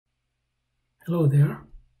Hello there.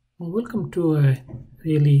 Well, welcome to a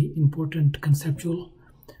really important conceptual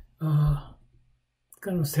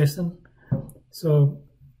kind of session. So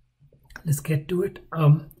let's get to it.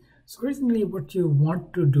 So originally what you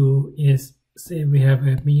want to do is, say we have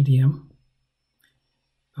a medium.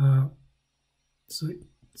 So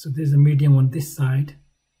there's a medium on this side,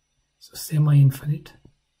 so semi-infinite.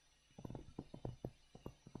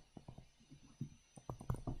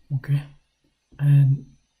 Okay, and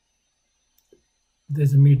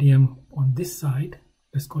there's a medium on this side.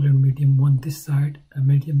 Let's call it medium 1 this side, a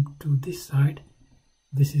medium 2 this side.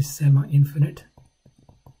 This is semi-infinite.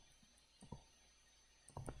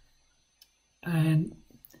 And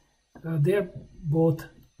they're both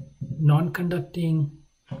non-conducting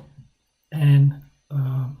and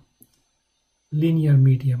linear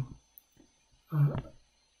medium.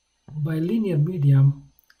 By linear medium,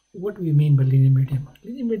 what do we mean by linear medium?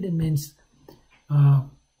 Linear medium means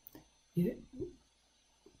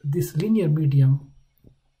this linear medium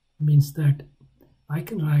means that I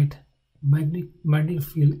can write magnetic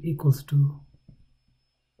field equals to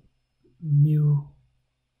mu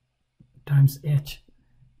times h,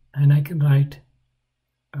 and I can write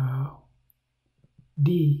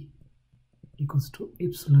d equals to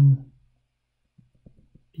epsilon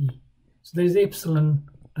d. So there is epsilon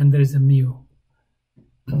and there is a mu,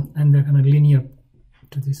 and they're kind of linear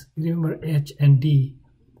to this. Remember h and d.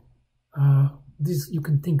 This you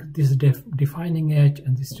can think this is defining h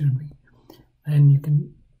and this terming, and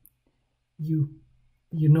you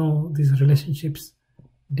know these relationships.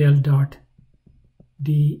 Del dot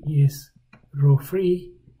d is rho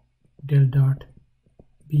free, del dot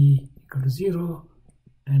b equal to 0,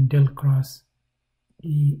 and del cross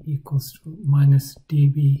e equals to minus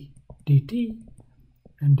db dt,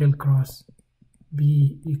 and del cross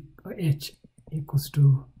h equals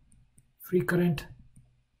to free current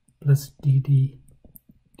plus dd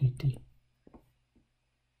dt.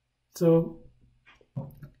 So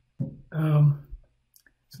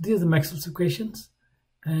these are the Maxwell's equations,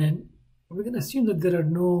 and we're going to assume that there are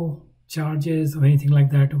no charges or anything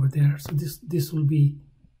like that over there. So this will be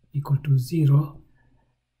equal to 0,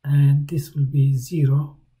 and this will be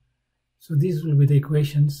 0. So these will be the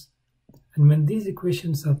equations, and when these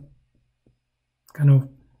equations are kind of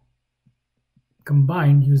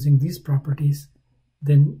combined using these properties,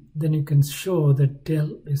 then you can show that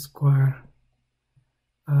del square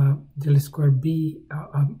b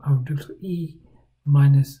of del e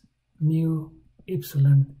minus mu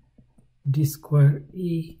epsilon d square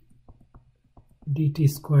e dt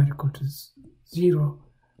square equal to 0,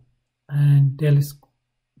 and del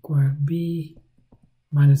square b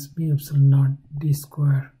minus mu epsilon naught d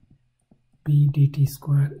square b dt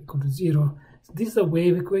square equal to 0. So these are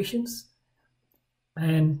wave equations,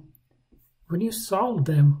 and when you solve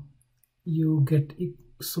them, you get a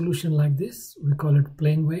solution like this. We call it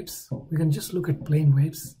plane waves. We can just look at plane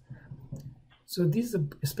waves. So these are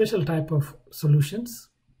a special type of solutions.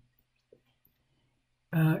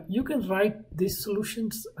 You can write these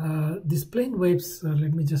solutions, these plane waves.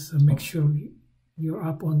 Let me just make sure you're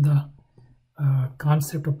up on the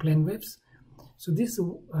concept of plane waves. So this,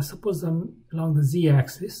 suppose I'm along the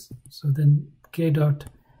z-axis. So then k dot,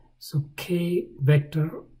 so k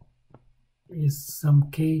vector is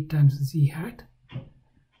some k times z hat.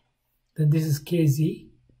 Then this is kz.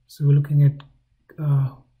 So we're looking at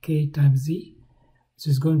k times z. So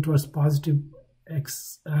it's going towards positive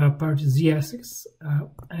x part z-axis.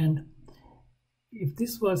 And if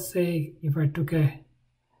this was, say, if I took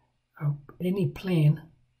any plane,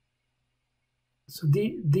 so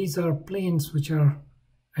these are planes which are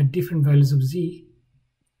at different values of z.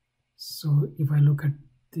 So if I look at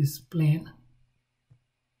this plane,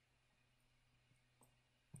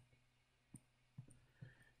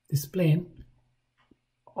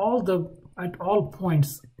 at all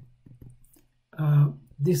points,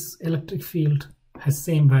 this electric field has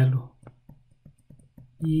same value,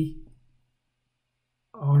 E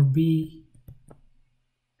or B.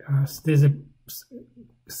 So there's a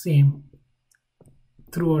same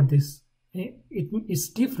throughout this. It's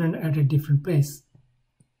different at a different place.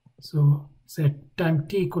 So say time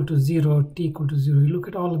t equal to 0, t equal to 0. You look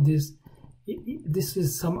at all of this. This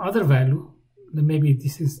is some other value. Maybe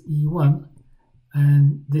this is E1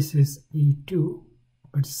 and this is E2,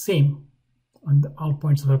 but same on all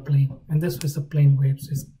points of a plane. And this was a plane wave.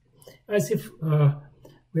 So it's as if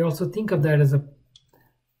we also think of that as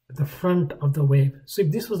the front of the wave. So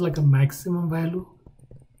if this was like a maximum value,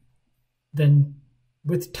 then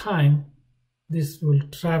with time, this will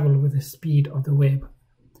travel with the speed of the wave.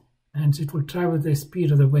 And so it will travel with the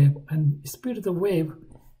speed of the wave. And the speed of the wave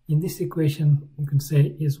in this equation you can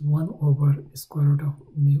say is 1 over square root of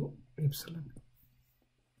mu epsilon.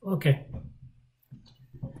 Okay,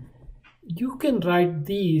 you can write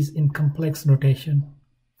these in complex notation.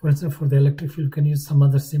 For instance, for the electric field you can use some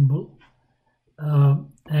other symbol,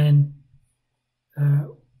 and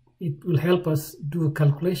it will help us do a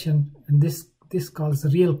calculation, and this calls the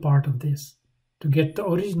real part of this. To get the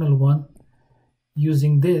original one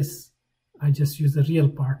using this, I just use the real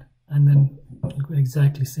part, and then it'll go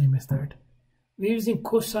exactly same as that. We're using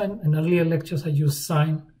cosine. In earlier lectures I used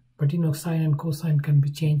sine, but you know sine and cosine can be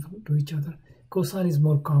changed to each other. Cosine is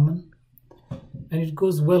more common and it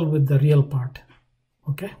goes well with the real part.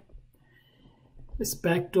 Okay, let's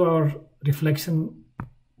back to our reflection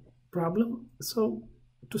problem. So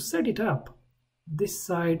to set it up, this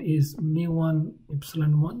side is mu1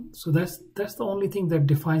 epsilon 1, so that's the only thing that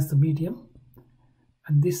defines the medium,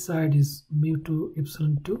 and this side is mu2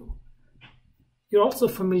 epsilon 2. You're also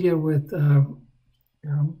familiar with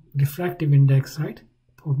refractive index, right,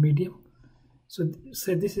 for medium. So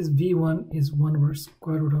say this is v1 is 1 over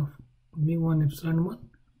square root of mu1 epsilon 1,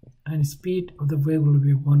 and speed of the wave will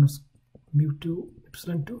be 1 mu2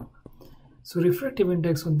 epsilon 2. So refractive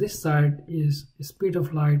index on this side is speed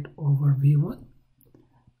of light over v1,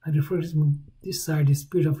 and refractive this side is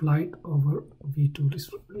speed of light over v2.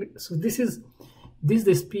 So this is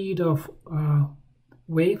the speed of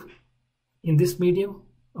wave in this medium,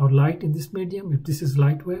 or light in this medium, if this is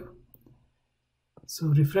light wave. So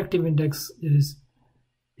refractive index is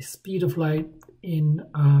speed of light in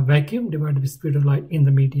vacuum divided by speed of light in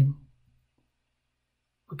the medium.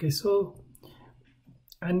 Okay, so,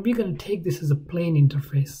 and we're going to take this as a plane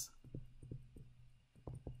interface.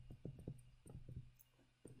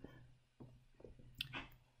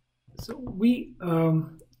 So we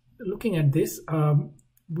looking at this,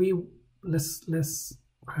 let's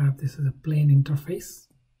have this as a plane interface.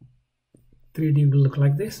 3D will look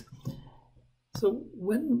like this. So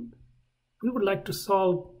when we would like to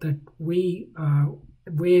solve that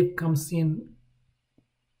wave comes in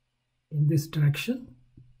this direction.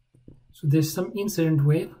 So there's some incident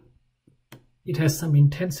wave. It has some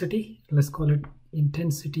intensity. Let's call it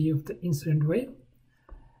intensity of the incident wave.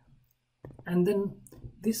 And then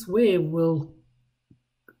this wave will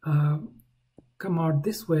come out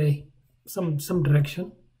this way, some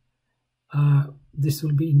direction. This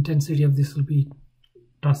will be intensity of this will be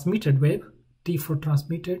transmitted wave, T for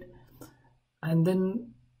transmitted, and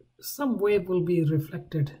then some wave will be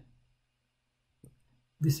reflected.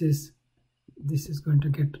 This is going to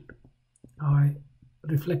get I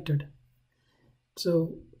reflected.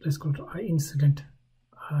 So let's go to I incident,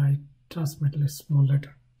 I transmit, less small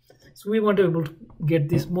letter. So we want to be able to get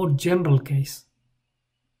this more general case.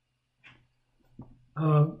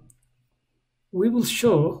 We will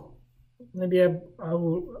show, maybe I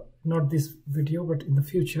will, not this video, but in the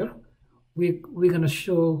future, we're going to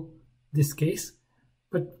show this case.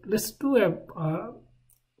 But let's do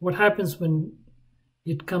what happens when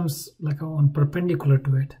it comes like on perpendicular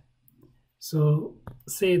to it. So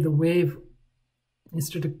say the wave,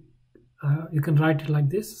 instead of, you can write it like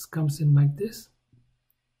this, comes in like this,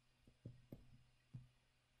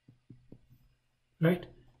 right?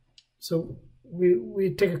 So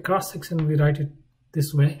we take a cross section, we write it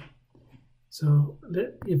this way. So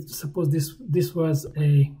if suppose this was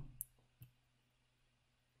a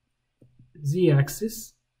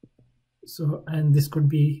z-axis, so, and this could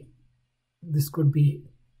be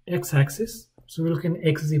x-axis, so we look in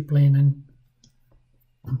xz plane, and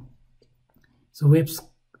so waves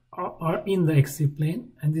are in the xz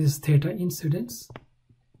plane, and this is theta incidence,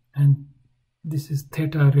 and this is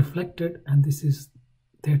theta reflected, and this is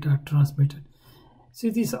theta transmitted. See,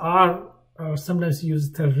 these are sometimes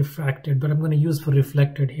used the refracted, but I'm going to use for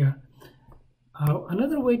reflected here.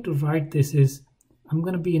 Another way to write this is, I'm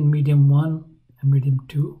going to be in medium 1 and medium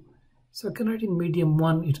 2. So I can write in medium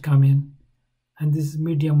 1 it come in, and this is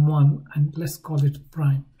medium 1, and let's call it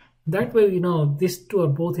prime. That way, you know, these two are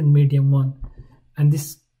both in medium 1, and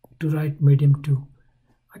this to write medium 2.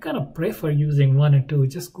 I kind of prefer using 1 and 2, it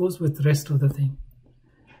just goes with the rest of the thing.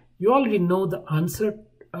 You already know the answer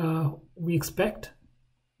we expect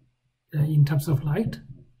in terms of light.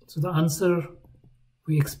 So the answer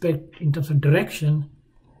we expect in terms of direction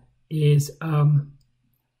is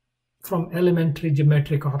from elementary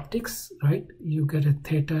geometric optics, right? You get a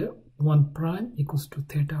theta 1 prime equals to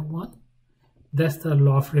theta 1. That's the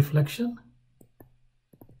law of reflection.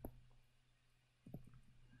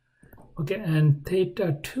 Okay, and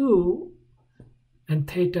theta 2 and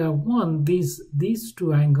theta 1, these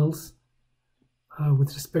two angles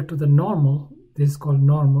with respect to the normal, this is called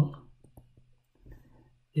normal,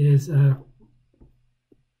 is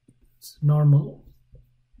It's normal,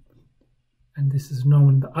 and this is normal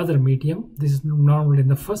in the other medium. This is normal in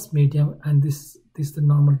the first medium, and this is the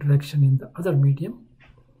normal direction in the other medium.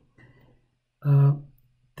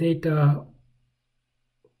 Theta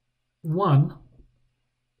 1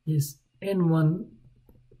 is n1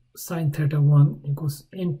 sine theta 1 equals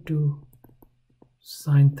n2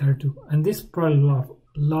 sine theta 2, and this probably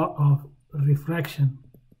law of refraction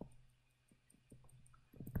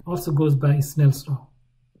also goes by Snell's law.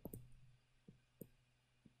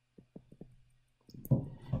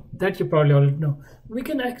 That you probably already know. We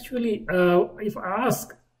can actually, if I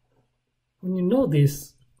ask, when you know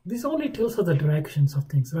this only tells us the directions of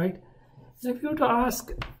things, right? Now if you were to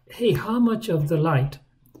ask, hey, how much of the light?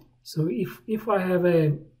 So if I have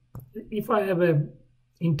a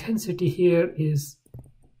intensity here is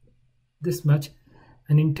this much,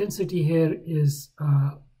 an intensity here is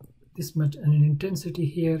this much, and an intensity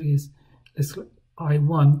here is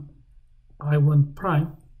I1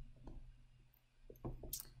 prime.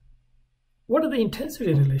 What are the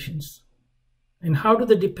intensity relations, and how do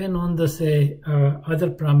they depend on the, say, other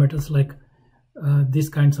parameters like these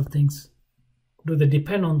kinds of things? Do they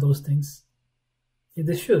depend on those things? Yeah,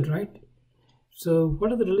 they should, right? So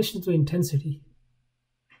what are the relations to intensity?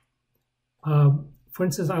 For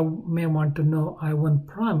instance, I may want to know I1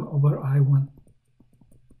 prime over I1.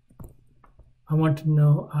 I want to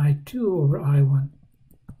know I2 over I1.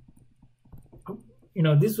 You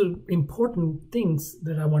know, these are important things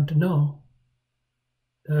that I want to know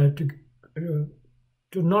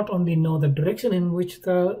to not only know the direction in which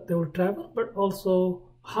they will travel, but also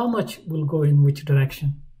how much will go in which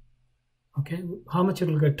direction. Okay, how much it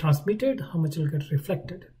will get transmitted, how much it will get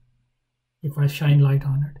reflected if I shine light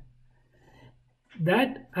on it.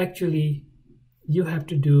 That actually you have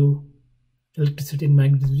to do electricity and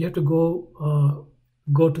magnetism. You have to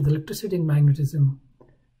go to the electricity and magnetism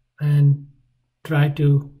and try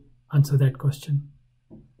to answer that question.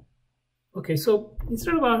 Okay, so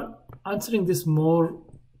instead of answering this more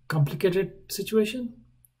complicated situation,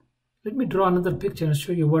 let me draw another picture and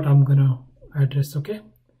show you what I'm going to address. Okay,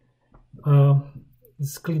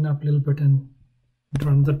 let's clean up a little bit and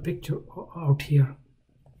draw another picture out here.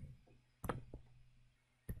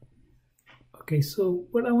 Okay, so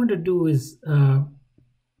what I want to do is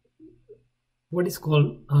what is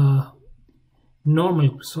called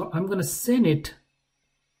normal. So I'm going to send it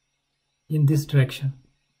in this direction,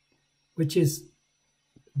 which is,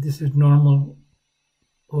 this is normal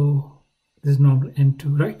O, this is normal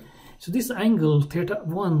N2, right? So this angle theta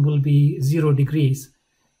 1 will be 0 degrees,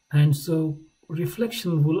 and so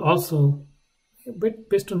reflection will also, but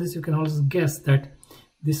based on this you can also guess that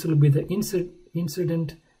this will be the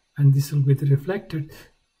incident and this will be the reflected,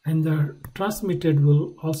 and the transmitted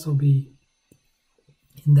will also be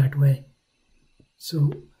in that way.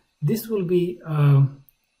 So this will be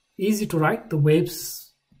easy to write. The waves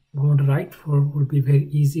we want to write for will be very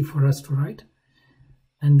easy for us to write,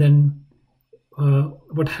 and then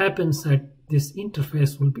what happens at this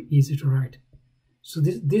interface will be easy to write. So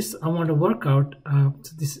this I want to work out.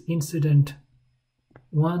 So this incident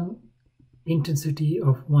 1, intensity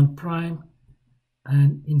of 1 prime,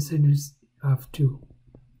 and incidence of 2.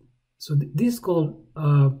 So this is called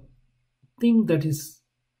thing that is,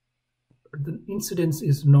 the incidence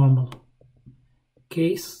is normal,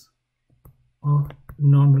 case of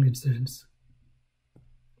normal incidence.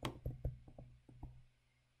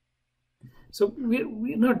 So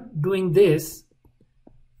we're not doing this.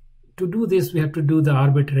 To do this, we have to do the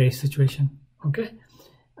arbitrary situation, okay?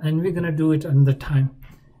 And we're gonna do it another time.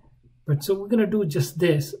 But so we're gonna do just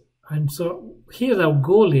this. And so here our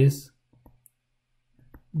goal is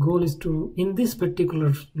to, in this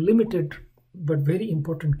particular limited but very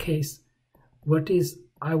important case, what is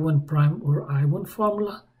I1 prime over I1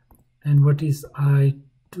 formula, and what is I2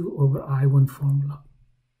 over I1 formula.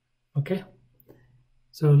 Okay,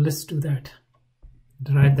 so let's do that,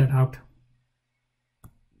 derive that out.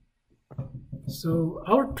 So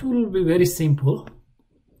our tool will be very simple,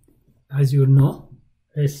 as you know.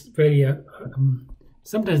 It's very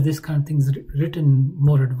sometimes this kind of things written in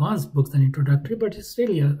more advanced books than introductory, but it's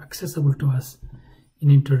really accessible to us in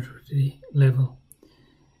introductory level.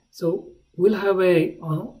 So we'll have a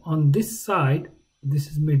on this side, this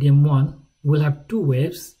is medium 1, we'll have 2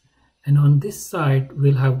 waves, and on this side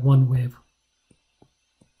we'll have 1 wave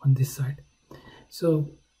on this side. So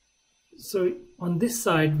on this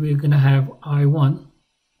side we're going to have I1.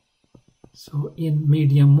 So in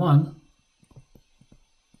medium 1,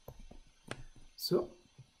 so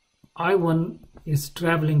I1 is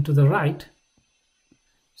traveling to the right,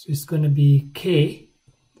 so it's going to be K.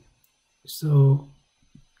 So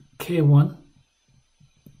K1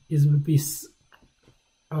 is will be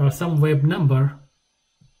some wave number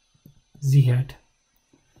z hat.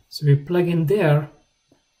 So we plug in there,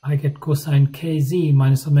 I get cosine kz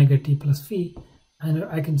minus omega t plus phi, and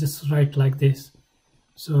I can just write like this.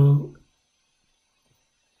 So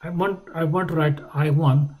I want to write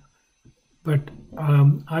I1, but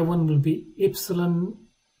I1 will be epsilon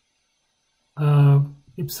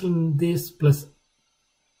this plus,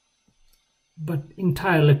 but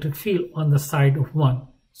entire electric field on the side of 1.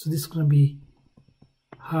 So this is going to be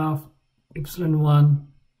half epsilon 1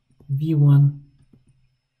 V1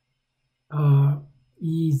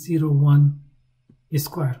 E01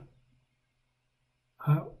 square.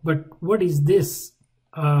 But what is this?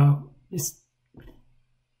 Is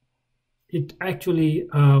it actually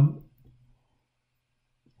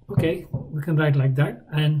okay, we can write like that.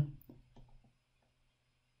 And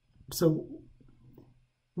so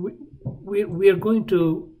we are going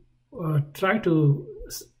to try to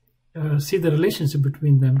see the relationship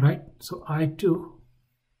between them, right? So I2,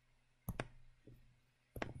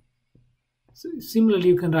 so similarly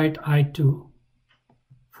you can write I2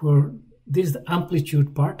 for this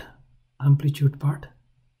amplitude part,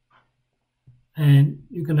 and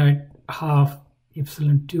you can write half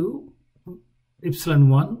epsilon 2, epsilon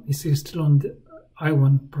 1 is still on the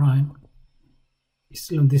I1 prime, is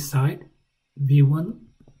still on this side, V1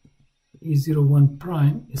 E01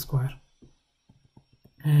 prime square,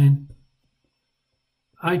 and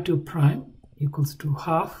I2 prime equals to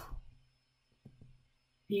half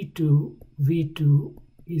E2 V2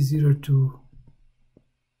 E02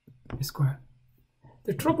 square.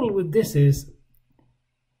 The trouble with this is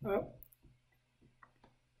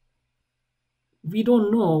we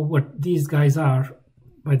don't know what these guys are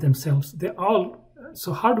by themselves. They all,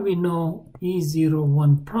 so how do we know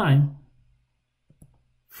E01 prime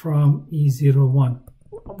from E01?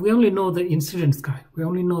 We only know the incidence guy. We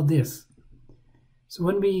only know this. So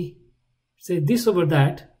when we say this over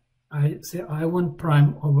that, I say I1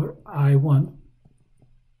 prime over I1.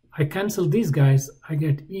 I cancel these guys. I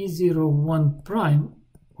get E01 prime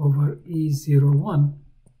over E01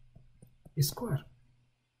 square.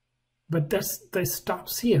 But that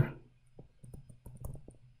stops here.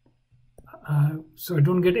 So I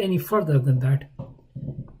don't get any further than that.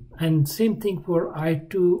 And same thing for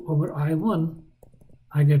I2 over I1.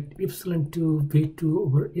 I get epsilon 2 V2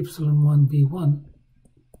 over epsilon 1 V1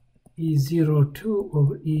 E02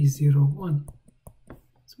 over E01.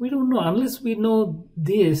 So we don't know, unless we know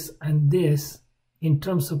this and this in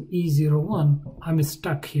terms of E01, I'm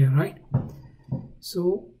stuck here, right?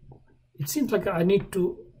 So it seems like I need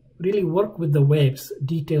to really work with the waves,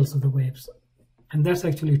 details of the waves. And that's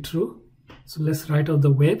actually true. So let's write out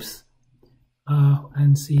the waves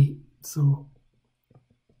and see. So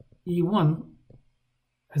E1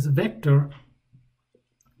 as a vector,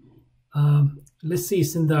 let's see,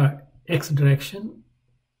 it's in the x direction.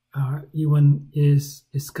 E1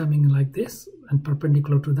 is coming like this and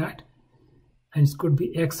perpendicular to that, and it could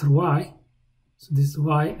be x or y. So this is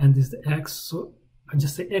y and this is the x, so I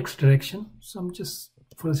just say x direction. So I'm just,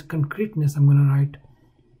 for concreteness, I'm going to write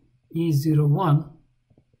E01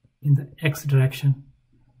 in the x direction,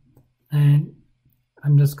 and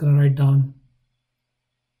I'm just going to write down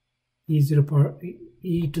E0 power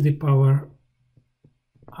e to the power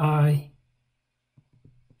I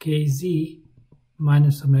kz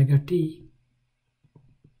minus omega t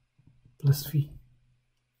plus phi.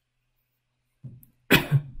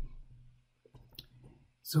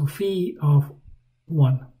 So phi of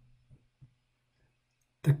 1.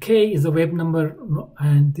 The k is the wave number,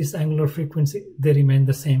 and this angular frequency, they remain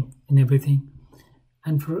the same in everything.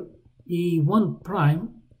 And for E1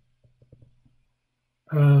 prime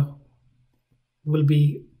will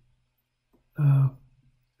be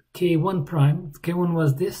K1 prime. K1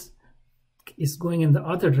 was this, is going in the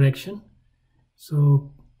other direction.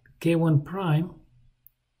 So K1 prime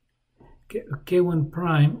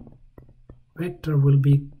vector will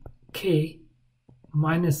be K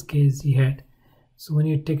minus KZ hat. So when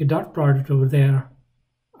you take a dot product over there,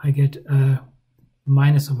 I get a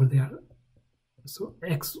minus over there. So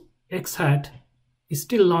x hat is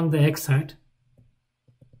still along the x hat,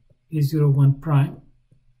 E01 prime.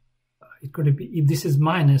 It could be, if this is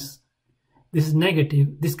minus, this is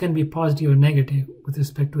negative, this can be positive or negative with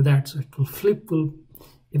respect to that. So it will flip,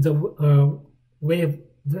 if the wave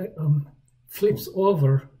flips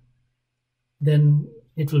over, then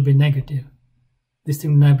it will be negative. This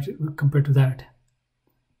thing negative compared to that.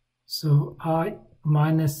 So I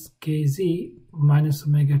minus kz minus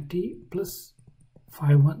omega t plus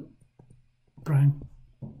phi 1 prime.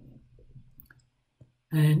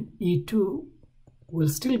 And E2 will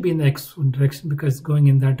still be in the x direction because it's going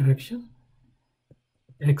in that direction.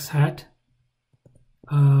 X hat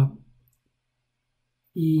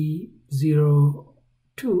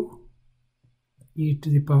E02 e to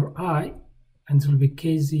the power I, and this will be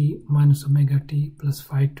kz minus omega t plus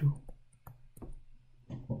phi 2.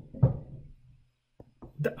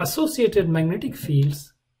 The associated magnetic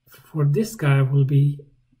fields for this guy will be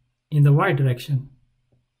in the y direction.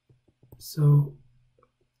 So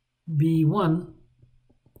B1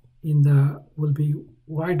 will be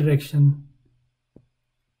y direction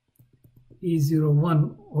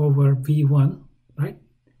E01 over V1, right?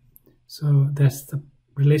 So that's the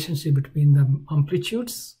relationship between the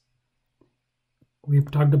amplitudes we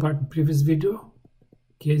have talked about in the previous video,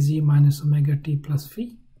 kz minus omega t plus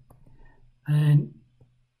phi, and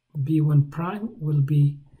B1 prime will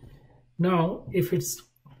be, now if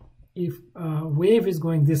wave is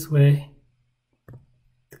going this way,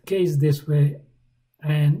 the k is this way,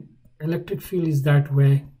 and electric field is that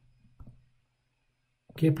way,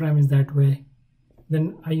 k prime is that way,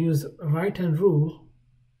 then I use right hand rule,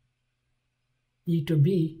 E to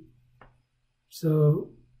B, so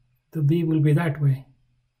the B will be that way,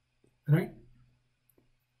 right?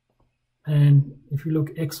 And if you look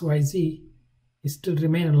x, y, z, it still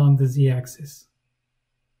remain along the z-axis,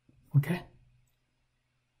 okay?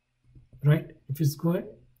 Right? If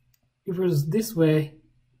it was this way,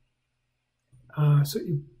 so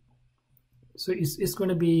it's going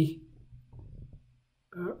to be,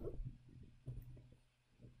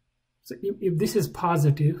 so if this is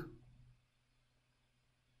positive,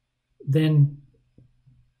 then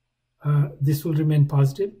this will remain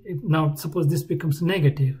positive. Now suppose this becomes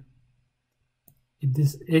negative. If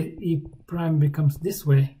this E prime becomes this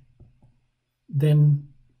way, then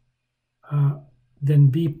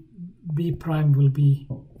B prime will be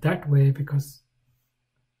that way, because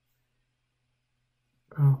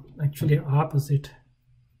actually opposite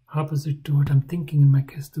to what I'm thinking in my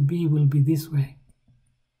case. The B will be this way,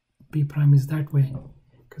 B prime is that way,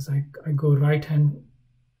 because I go right hand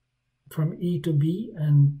from E to B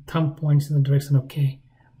and thumb points in the direction of K.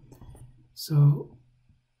 So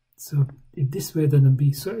if this way, then the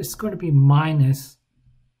B, so it's going to be minus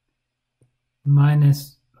y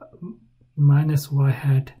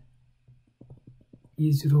hat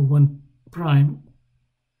E01 prime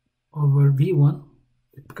over V1,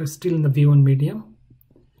 because still in the V1 medium,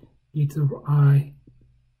 e to the I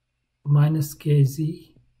minus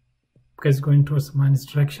kz, because going towards the minus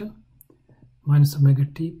direction, minus omega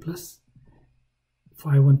t plus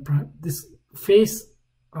phi 1 prime. This phase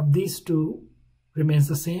of these two remains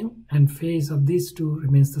the same, and phase of these two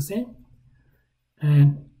remains the same,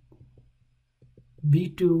 and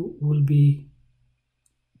B2 will be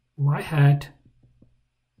y hat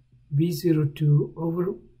B02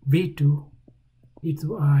 over V2 e to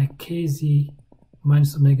the I kz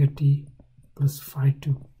minus omega t plus phi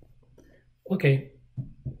 2. Okay,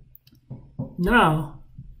 now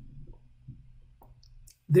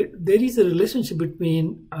there is a relationship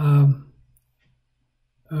between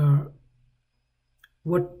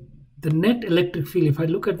what the net electric field, if I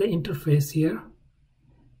look at the interface here,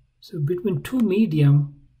 so between two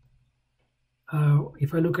medium,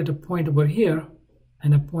 if I look at a point over here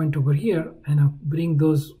and a point over here, and I bring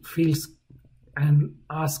those fields and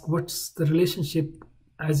ask what's the relationship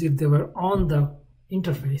as if they were on the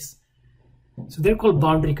interface. So they're called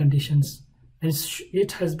boundary conditions, and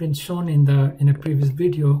it has been shown in a previous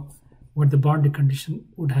video what the boundary condition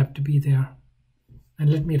would have to be there.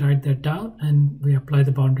 And let me write that down, and we apply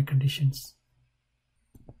the boundary conditions.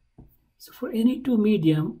 So for any two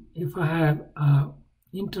medium, if I have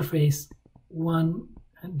interface 1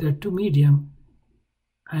 and there are two medium,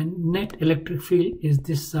 and net electric field is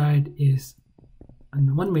this side is on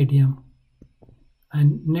the one medium,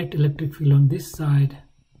 and net electric field on this side.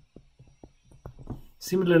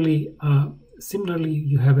 Similarly,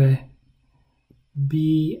 you have a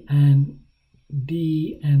B and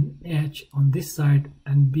D and H on this side,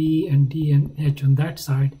 and B and D and H on that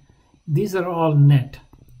side. These are all net,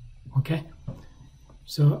 okay?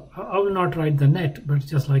 So I will not write the net, but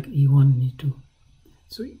just like E1 and E2.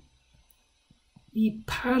 So E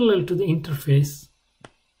parallel to the interface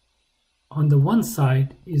on the one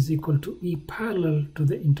side is equal to E parallel to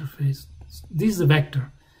the interface. This is a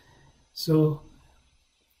vector. So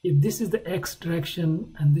if this is the X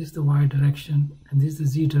direction, and this is the Y direction, and this is the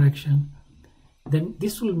Z direction, then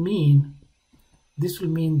this will mean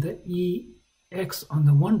the EX on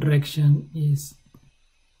the one direction is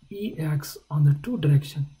EX on the two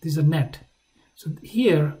direction. These are net. So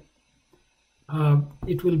here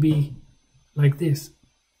it will be like this,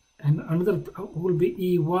 and another will be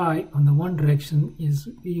Ey on the one direction is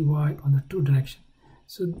Ey on the two direction.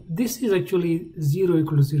 So this is actually 0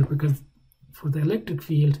 equal to 0 because for the electric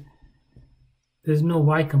field there's no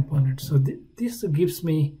y component. So this gives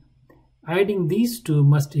me adding these two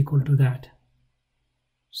must equal to that.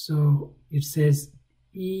 So it says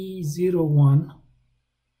E01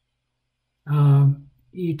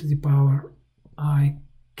 e to the power I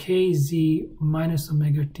kz minus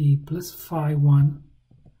omega t plus phi 1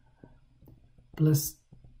 plus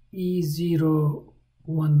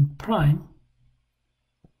E01 prime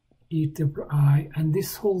e to the power I, and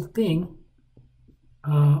this whole thing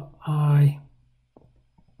I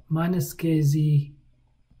minus kz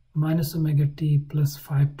minus omega t plus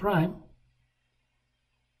phi prime,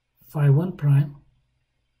 phi 1 prime.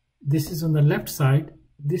 This is on the left side.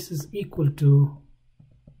 This is equal to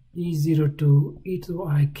E02 e to the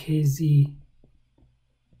I kz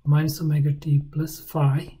minus omega t plus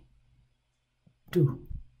phi 2.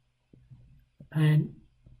 And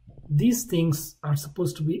these things are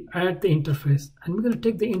supposed to be at the interface, and we're going to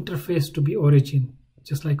take the interface to be origin,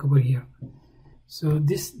 just like over here. So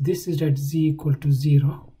this is at z equal to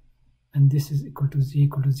 0, and this is equal to z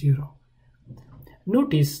equal to 0.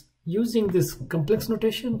 Notice, using this complex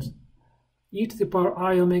notation, e to the power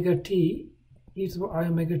I omega t, e to the power I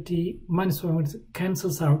omega t minus 1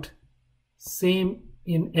 cancels out, same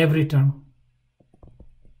in every term.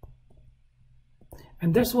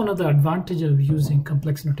 And that's one of the advantages of using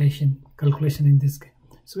complex notation calculation in this case.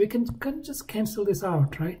 So we can just cancel this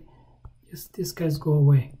out, right? Just these guys go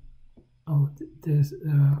away. Oh, this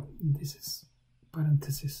is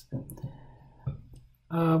parenthesis.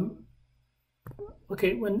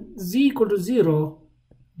 Okay, when z equal to 0,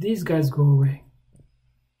 these guys go away.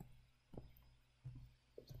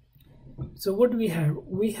 So what do we have?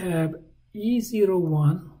 We have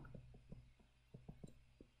E01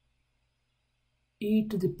 e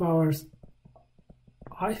to the powers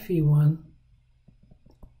I phi 1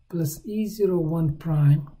 plus E01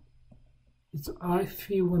 prime, it's I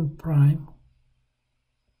phi 1 prime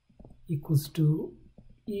equals to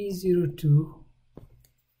E02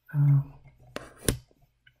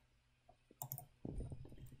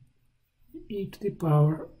 e to the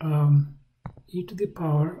power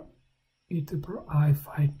I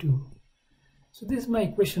phi 2. So this is my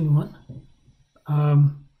equation 1.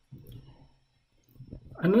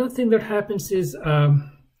 Another thing that happens is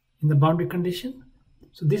in the boundary condition.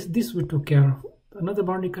 So this we took care of. Another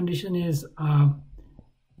boundary condition is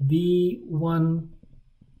B1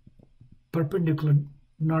 perpendicular,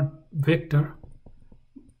 not vector,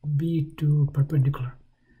 B2 perpendicular.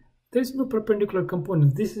 There is no perpendicular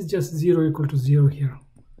component. This is just 0 equal to 0 here.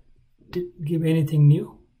 Didn't give anything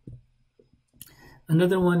new.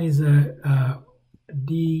 Another one is a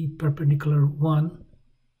D perpendicular 1.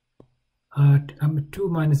 2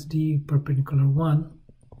 minus D perpendicular 1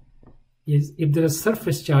 is if there is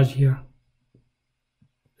surface charge here,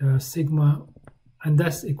 sigma, and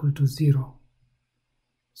that's equal to 0.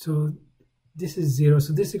 So this is 0.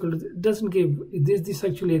 So this equal to, doesn't give this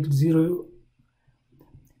actually equals 0.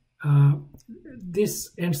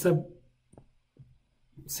 This ends up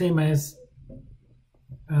same as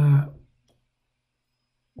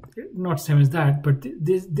not same as that, but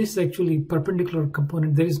this actually perpendicular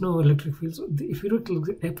component, there is no electric field. So if you look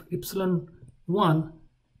at epsilon 1,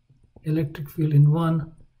 electric field in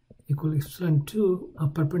 1 equal epsilon 2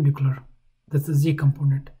 perpendicular, that's the z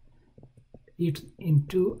component, it in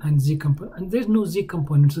 2 and z component, and there's no z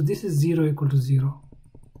component, so this is 0 equal to 0.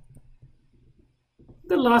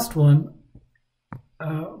 The last one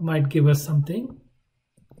might give us something.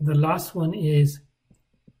 The last one is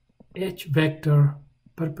h vector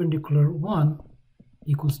perpendicular 1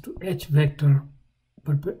 equals to h vector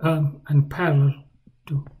and parallel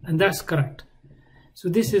to, and that's correct. So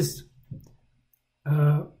this is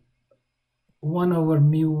 1 over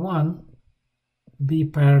mu 1 b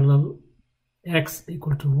parallel x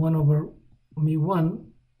equal to 1 over mu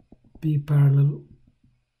 1 b parallel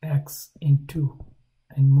x in 2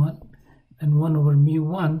 and 1, and 1 over mu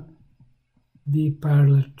 1 b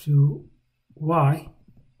parallel to y,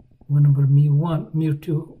 1 over mu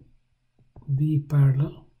 2 b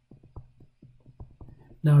parallel.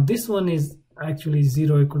 Now this one is actually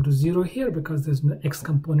 0 equal to 0 here because there's no x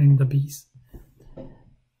component in the b's.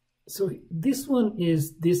 So this one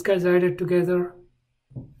is these guys added together,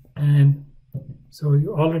 and so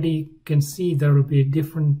you already can see there will be a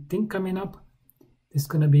different thing coming up. It's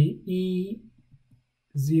going to be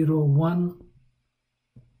E01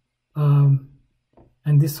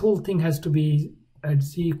 and this whole thing has to be at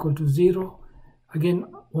z equal to 0. Again,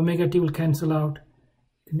 omega t will cancel out,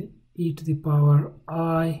 e to the power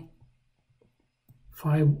I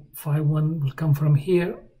phi 1 will come from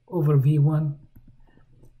here over v1,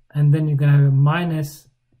 and then you're going to have a minus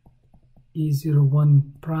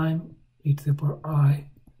e01 prime e to the power I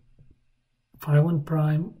phi 1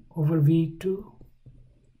 prime over v2,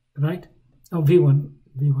 right? Oh, v1,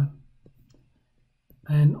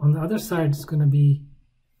 and on the other side it's going to be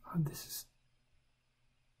this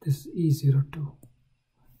is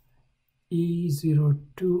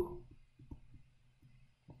e02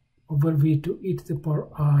 over v2 e to the power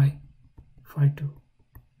I phi 2.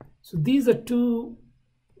 So these are two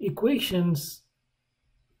equations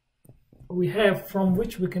we have from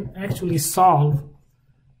which we can actually solve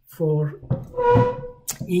for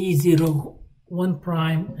e01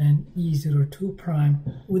 prime and e02 prime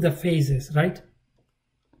with the phases, right?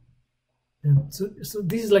 And so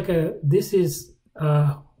this is like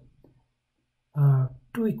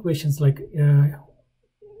two equations, like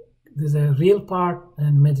there's a real part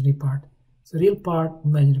and imaginary part. So real part,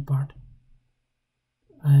 imaginary part,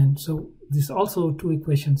 and so this also two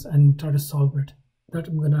equations, and try to solve it. That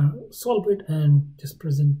I'm gonna solve it and just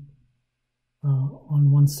present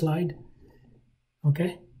on one slide.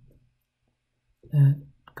 Okay.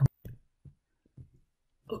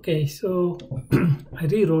 Okay, so I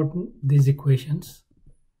rewrote these equations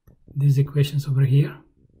over here,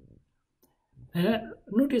 and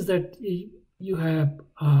notice that you have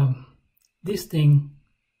this thing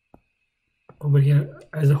over here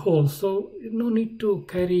as a whole, so no need to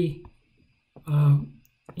carry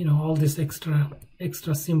all these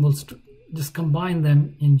extra symbols. To just combine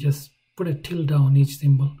them and just put a tilde on each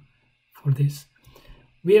symbol for this.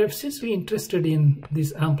 We are essentially interested in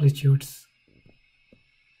these amplitudes,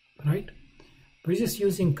 right? We're just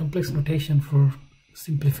using complex notation for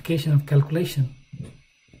simplification of calculation,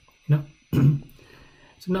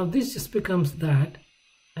 So now this just becomes that,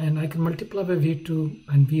 and I can multiply by v2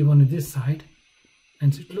 and v1 on this side,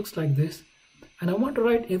 and so it looks like this. And I want to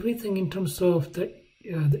write everything in terms of the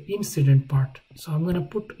incident part. So I'm going to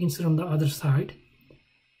put incident on the other side,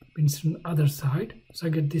 so I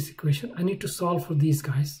get this equation. I need to solve for these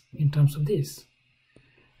guys in terms of this,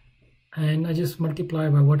 and I just multiply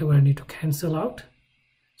by whatever I need to cancel out.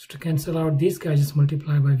 So to cancel out these guys, just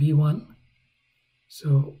multiply by v1,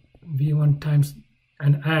 so v1 times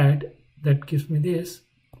and add, that gives me this,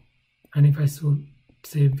 and if I should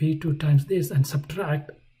say v2 times this and subtract,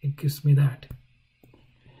 it gives me that.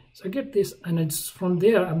 So I get this, and it's from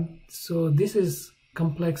there. So this is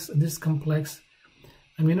complex, this is complex,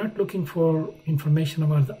 and we're not looking for information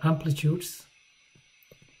about the amplitudes.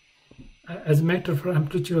 As a matter for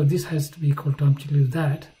amplitude of this has to be equal to amplitude of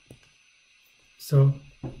that. So,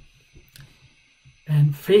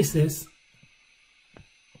 and phases,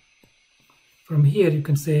 from here you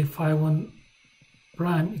can say phi 1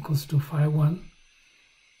 prime equals to phi 1,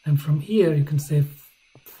 and from here you can say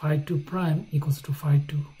phi 2 prime equals to phi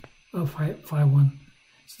 2 or phi 1.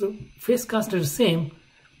 So phase constant is the same,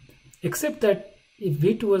 except that if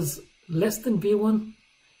v2 was less than v1,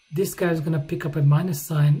 this guy is going to pick up a minus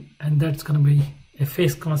sign, and that's going to be a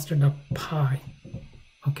phase constant of pi.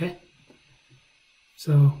 Okay,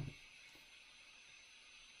 so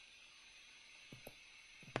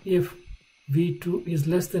if v2 is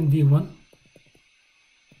less than v1,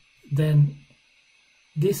 then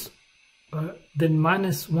this then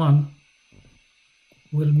minus 1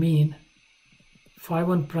 will mean phi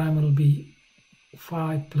 1 prime will be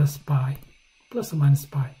phi plus pi, plus or minus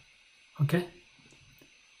pi. Okay,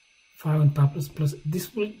 phi 1 pi plus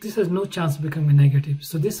this has no chance of becoming negative.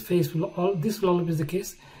 So this phase will always be the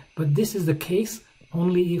case, but this is the case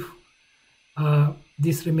only if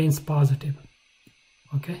this remains positive.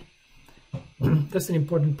 Okay, that's an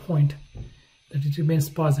important point, that it remains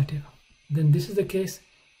positive. Then this is the case.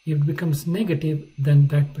 If it becomes negative, then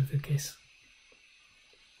that will be the case.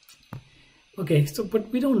 Okay, so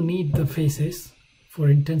but we don't need the phases for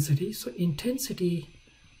intensity. So intensity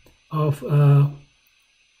of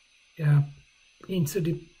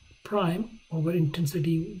intensity prime over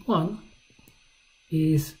intensity 1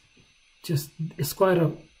 is just a square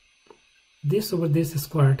of this over this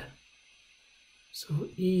squared. So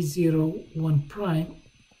E01 prime,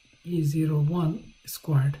 E01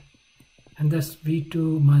 squared, and that's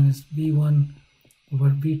V2 minus V1 over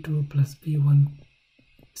V2 plus V1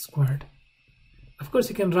 squared. Of course,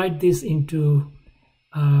 you can write this into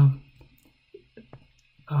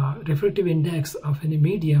refractive index of any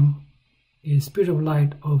medium is speed of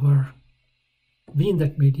light over V in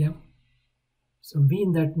that medium. So V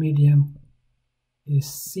in that medium is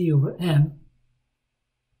C over N.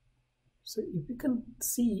 So if you can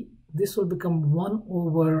see, this will become 1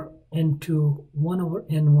 over N2, 1 over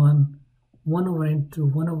N1, 1 over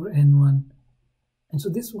N2, 1 over N1, And so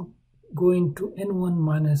this will go into n1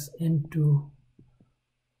 minus n2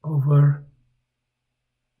 over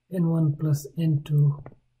n1 plus n2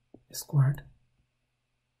 squared.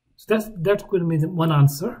 So that's going to be the one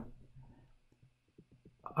answer.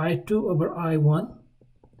 I2 over I1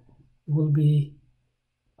 will be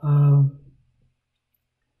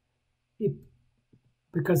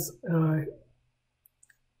because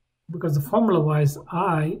the formula wise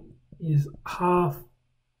I is half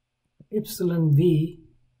epsilon V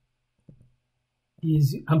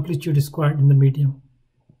is amplitude squared in the medium.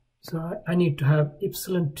 So I need to have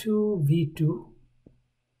epsilon 2 V2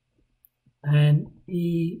 and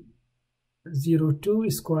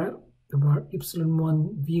E02 square about epsilon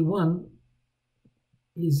 1 V1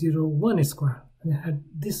 E01 square. And I had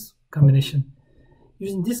this combination.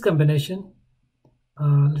 Using this combination,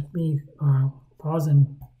 let me pause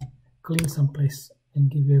and clean someplace and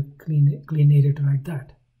give you a clean area to write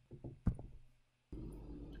that.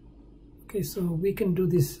 Okay, so we can do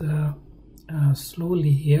this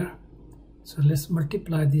slowly here. So let's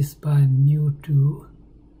multiply this by mu2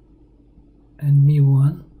 and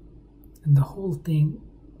mu1, and the whole thing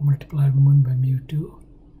multiplied 1 by mu2.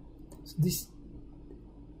 So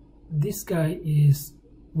this guy is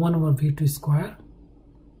 1 over v2 square.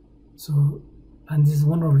 So, and this is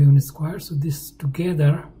 1 over v1 square. So this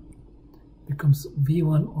together becomes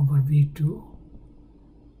v1 over v2,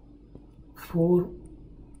 4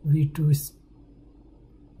 v2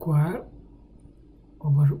 square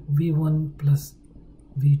over v1 plus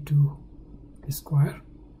v2 square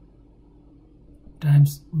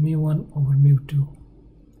times mu1 over mu2.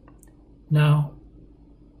 Now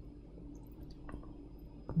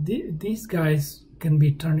these guys can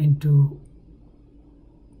be turned into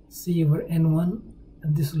c over n1,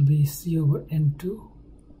 and this will be c over n2,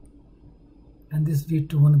 and this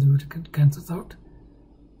v2, one of the v2 cancels out,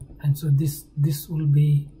 and so this will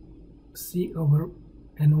be c over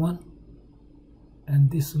n1,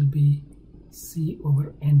 and this will be c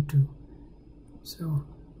over n2. So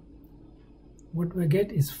what we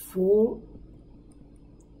get is 4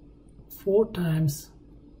 times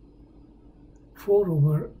 4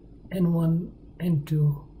 over n1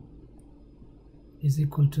 n2 is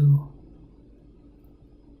equal to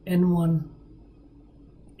n1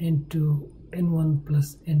 n2 n1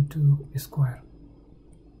 plus n2 square.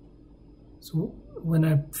 So when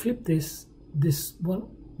I flip this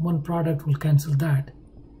one product will cancel that,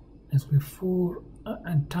 as we 4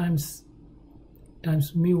 and times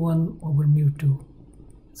mu1 over mu2.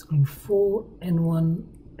 It's going to be 4 n1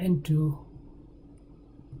 n2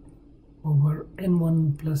 over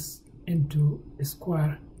n1 plus n2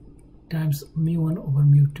 square times mu1 over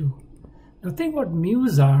mu2. Now think what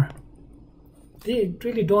mu's are. They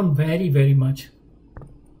really don't vary very much,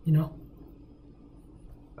 you know,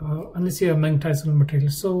 unless you have magnetizable material.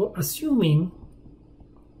 So assuming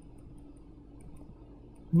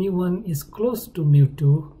mu1 is close to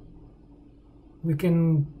mu2, we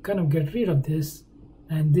can kind of get rid of this,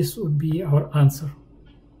 and this would be our answer.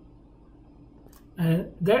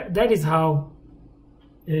 And that is how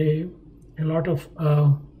a lot of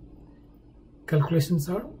calculations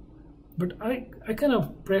are. But I kind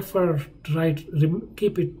of prefer to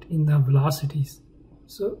keep it in the velocities.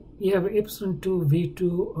 So you have epsilon 2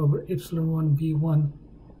 v2 over epsilon 1 v1,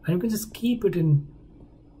 and you can just keep it in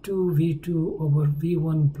 2 v2 over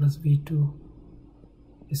v1 plus v2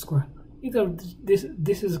 square. Either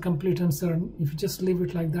this is a complete answer, and if you just leave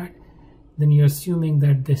it like that, then you're assuming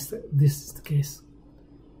that this is the case.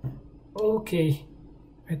 Okay,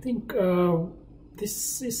 I think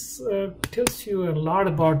this is tells you a lot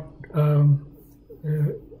about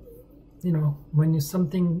you know, when you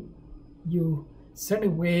send a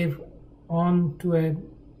wave onto an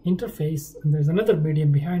interface and there's another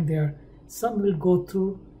medium behind there, some will go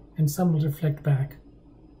through and some will reflect back,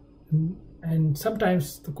 and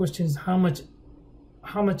sometimes the question is how much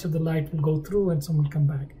of the light will go through and some will come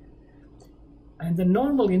back. And the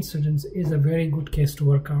normal incidence is a very good case to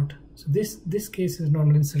work out. So this case is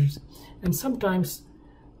normal incidence, and sometimes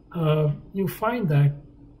you find that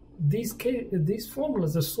these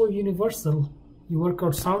formulas are so universal. You work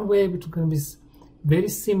out sound wave, it's going to be very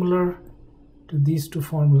similar to these two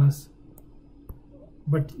formulas,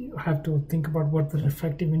 but you have to think about what the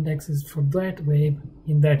refractive index is for that wave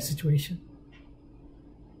in that situation.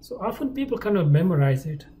 So often people kind of memorize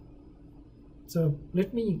it. So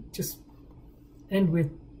let me just end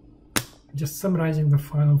with just summarizing the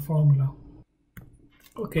final formula.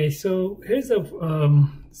 Okay, so here's a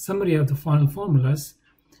summary of the final formulas.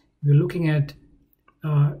 We're looking at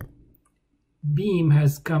beam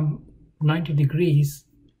has come 90 degrees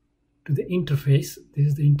to the interface. This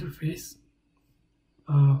is the interface.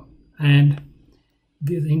 and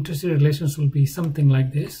the intensity relations will be something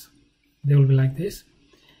like this. They will be like this.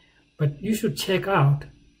 But you should check out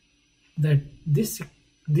that this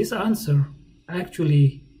answer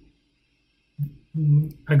actually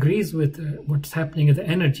agrees with what's happening at the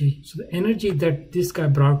energy. So the energy that this guy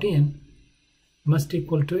brought in must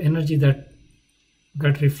equal to energy that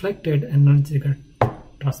got reflected and energy that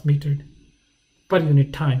got transmitted per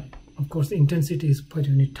unit time. Of course, the intensity is per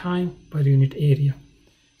unit time, per unit area.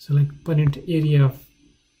 So like per unit area of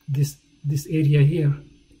this area here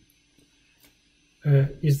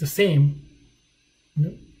is the same.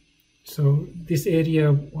 So this area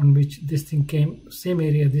on which this thing came, same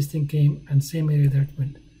area this thing came, and same area that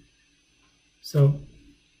went. So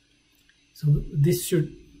this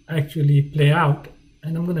should actually play out,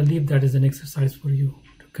 and I'm going to leave that as an exercise for you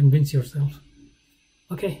to convince yourself.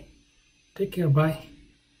 Okay, take care, bye.